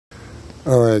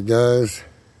Alright guys,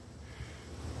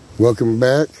 welcome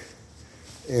back,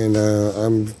 and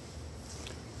I'm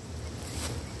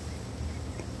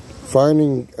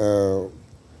finding,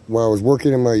 while I was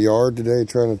working in my yard today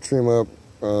trying to trim up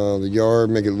the yard,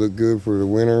 make it look good for the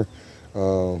winter,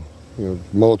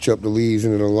 mulch up the leaves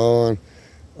into the lawn,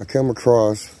 I come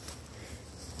across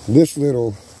this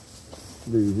little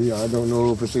baby. I don't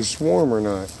know if it's a swarm or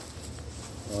not,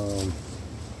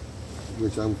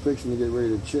 which I'm fixing to get ready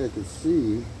to check and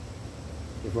see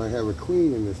if I have a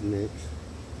queen in this mix.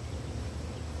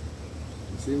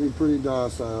 It seems to be pretty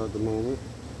docile at the moment.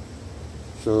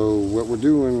 So what we're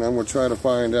doing, I'm going to try to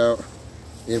find out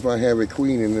if I have a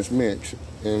queen in this mix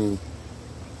and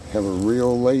have a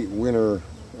real late winter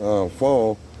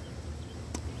fall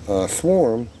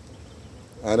swarm.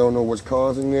 I don't know what's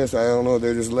causing this. I don't know if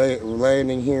they're just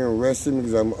landing here and resting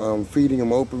because I'm feeding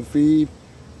them open feed,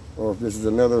 or if this is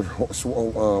another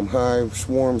hive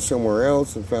swarm somewhere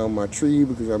else and found my tree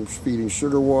because I'm feeding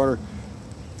sugar water.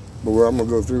 But I'm going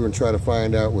to go through and try to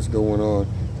find out what's going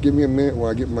on. Give me a minute while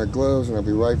I get my gloves and I'll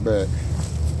be right back.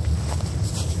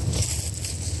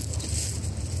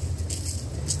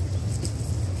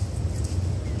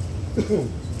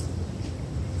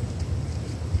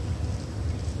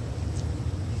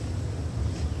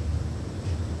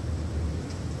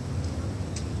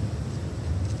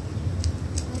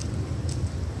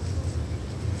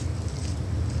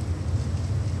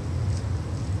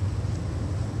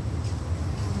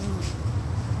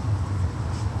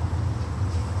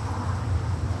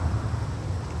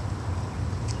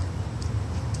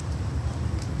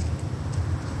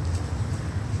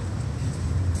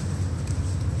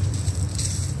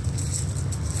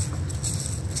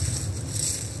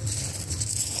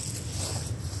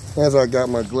 As I got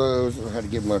my gloves, I had to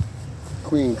get my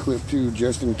queen clip too,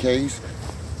 just in case,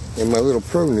 and my little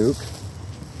Pro Nuke.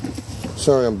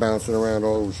 Sorry I'm bouncing around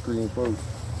all over the screen, folks.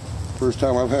 First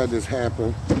time I've had this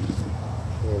happen.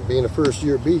 Being a first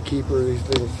year beekeeper, these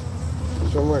things,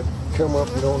 some might come up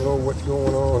and don't know what's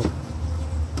going on.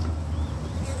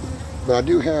 But I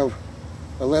do have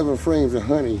 11 frames of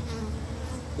honey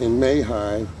in May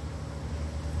hive,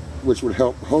 which would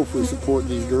help hopefully support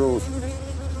these girls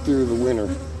through the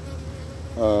winter.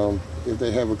 If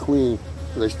they have a queen,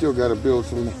 but they still got to build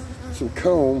some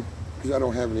comb because I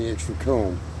don't have any extra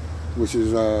comb, which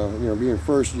is being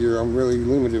first year, I'm really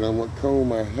limited on what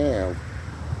comb I have.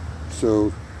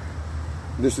 So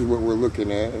this is what we're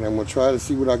looking at, and I'm gonna try to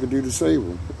see what I can do to save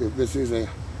them if this is a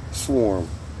swarm.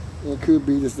 It could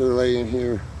be just they're laying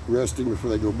here resting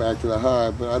before they go back to the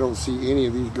hive, but I don't see any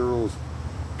of these girls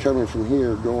coming from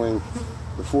here going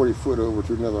the 40 foot over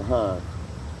to another hive.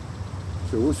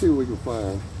 So we'll see what we can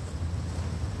find.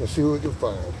 Let's see what we can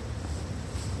find.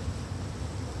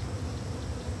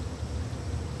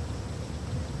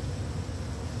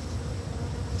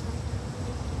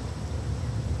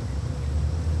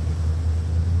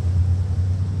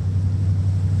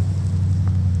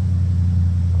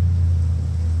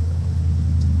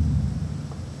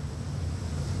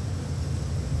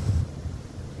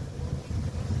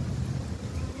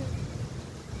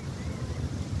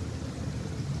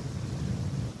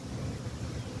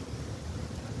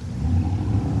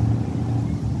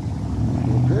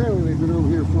 They've been over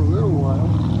here for a little while.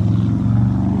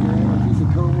 They have a piece of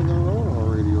comb of their own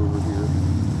already over here.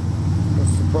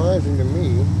 That's surprising to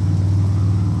me.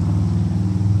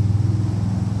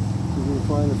 We're going to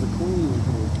find us a queen in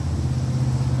here.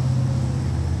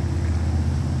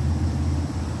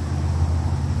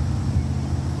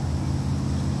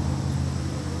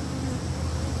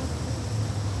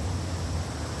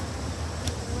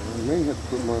 I may have to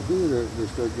put my hood up to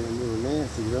start getting a little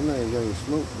nasty because I'm not even got any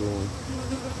smoke going.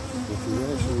 Which is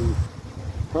actually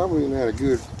probably not a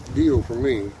good deal for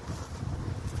me.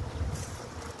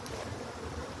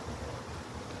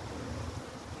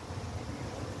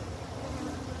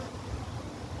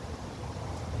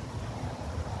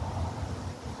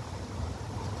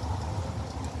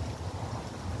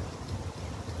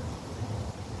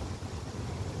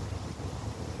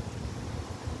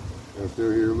 I'm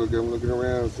still here. Look, I'm looking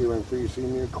around to see if I can see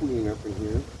me a queen up in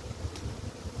here.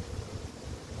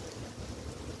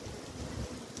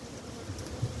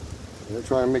 They're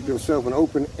trying to make themselves an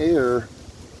open air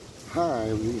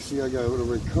hive. You see I got a little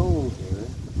bit of comb here.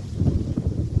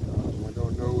 I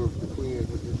don't know if the queen,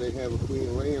 if they have a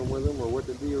queen laying with them or what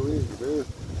the deal is. They're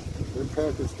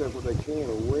packing stuff what they can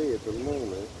away at the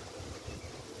moment.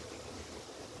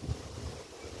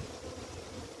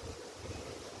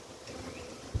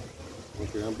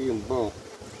 Okay, I'm being bumped.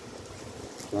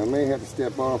 So I may have to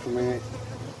step off a minute.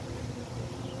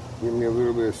 Give me a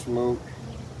little bit of smoke.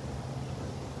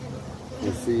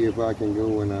 and see if I can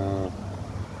go and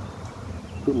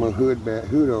put my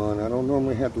hood on. I don't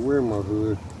normally have to wear my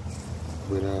hood,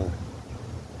 but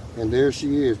and there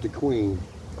she is, the queen.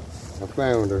 I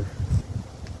found her.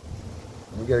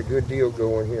 We got a good deal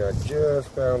going here. I just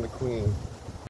found the queen.